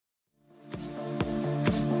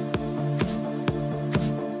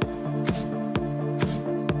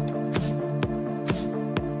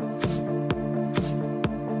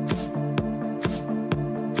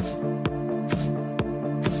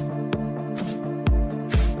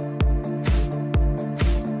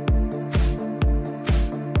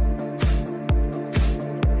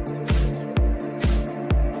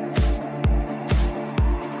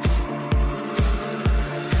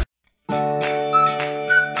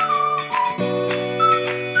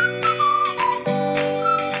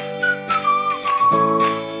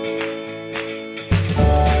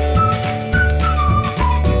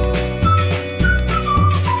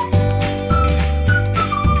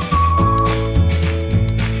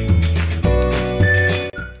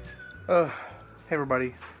Hey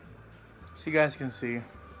everybody, so you guys can see,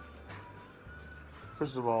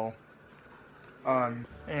 first of all,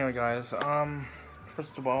 anyway guys,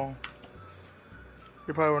 first of all,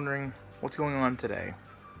 you're probably wondering what's going on today.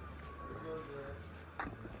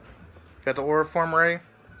 Got the order form ready?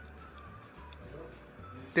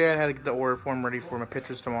 Dad had to get the order form ready for my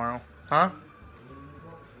pictures tomorrow. Huh?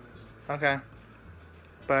 Okay.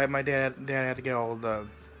 But my dad had to get all the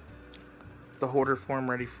order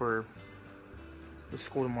form ready for the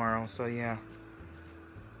school tomorrow, so yeah.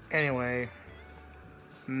 Anyway,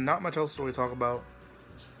 not much else to really talk about.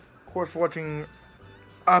 Of course, watching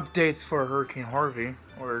updates for Hurricane Harvey,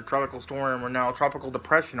 or Tropical Storm, or now Tropical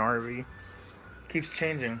Depression Harvey. Keeps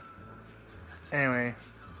changing. Anyway,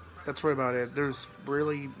 that's really about it. There's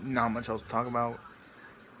really not much else to talk about.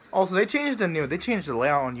 Also, they changed the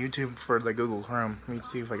layout on YouTube for the Google Chrome. Let me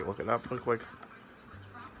see if I can look it up real quick.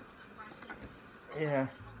 Yeah.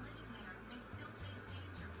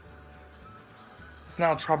 It's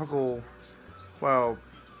now Tropical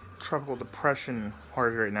Depression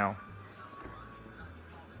Harvey right now.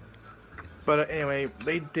 But anyway,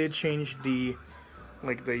 they did change the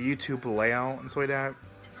YouTube layout and stuff like that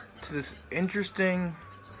to this interesting,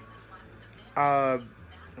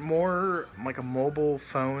 more like a mobile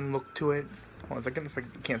phone look to it. Hold on a second, if you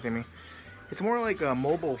can't see me. It's more like a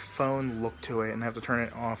mobile phone look to it, and I have to turn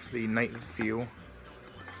it off the night view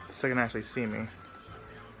so you can actually see me.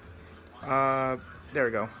 There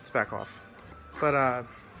we go. It's back off. But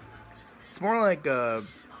it's more like not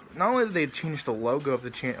only did they change the logo of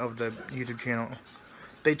the YouTube channel,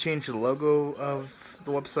 they changed the logo of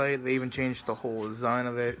the website. They even changed the whole design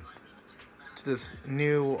of it to this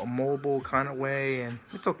new mobile kind of way, and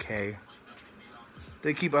it's okay.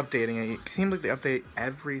 They keep updating it. It seems like they update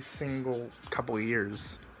every single couple of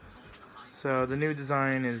years. So the new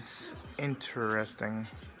design is interesting.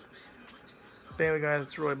 But anyway guys,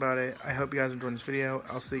 that's really about it. I hope you guys enjoyed this video.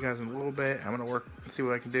 I'll see you guys in a little bit. I'm gonna work and see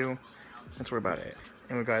what I can do. That's really about it.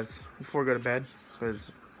 Anyway guys, before we go to bed,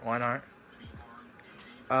 because why not?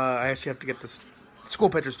 I actually have to get the school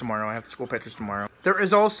pictures tomorrow. I have the school pictures tomorrow. There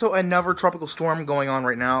is also another tropical storm going on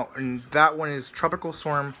right now, and that one is Tropical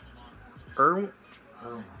Storm Irma.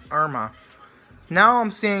 Now I'm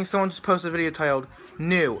seeing someone just posted a video titled,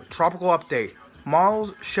 "New Tropical Update.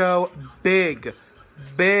 Models show big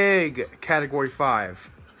Category 5.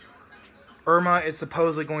 Irma is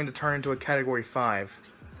supposedly going to turn into a Category 5.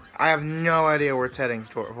 I have no idea where it's heading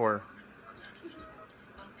for.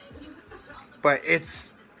 But it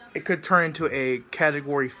could turn into a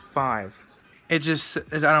Category 5. I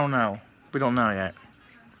don't know. We don't know yet.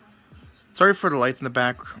 Sorry for the lights in the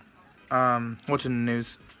back. Watching the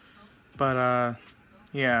news. But,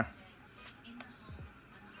 yeah.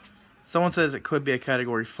 Someone says it could be a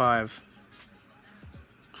Category 5.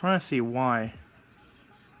 Trying to see why.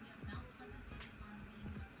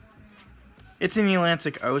 It's in the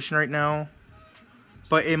Atlantic Ocean right now,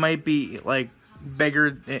 but it might be like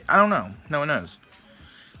bigger. I don't know. No one knows.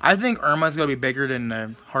 I think Irma's gonna be bigger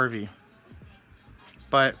than Harvey,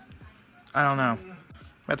 but I don't know.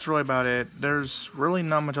 That's really about it. There's really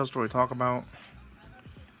not much else to really talk about,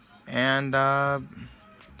 and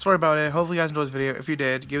sorry about it. Hopefully you guys enjoyed this video. If you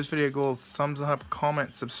did, give this video a go, thumbs up,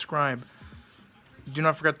 comment, subscribe. Do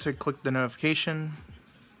not forget to click the notification,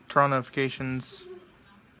 turn on notifications.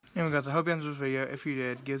 Anyway guys, I hope you enjoyed this video. If you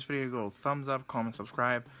did, give this video a go, thumbs up, comment,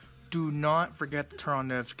 subscribe. Do not forget to turn on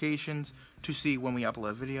notifications to see when we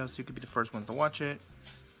upload videos so you can be the first ones to watch it.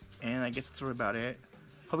 And I guess that's really about it.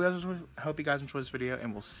 Hope you guys enjoyed this video,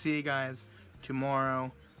 and we'll see you guys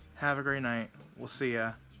tomorrow. Have a great night. We'll see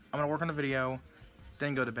ya. I'm going to work on the video,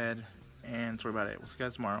 then go to bed, and that's really about it. We'll see you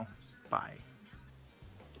guys tomorrow. Bye.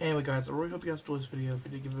 Anyway guys, I really hope you guys enjoyed this video. If you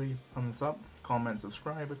did, give it a thumbs up, comment,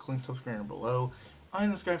 subscribe, click to the screen below. I'm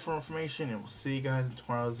this guy for information, and we'll see you guys in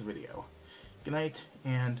tomorrow's video. Good night,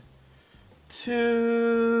 and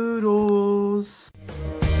toodles.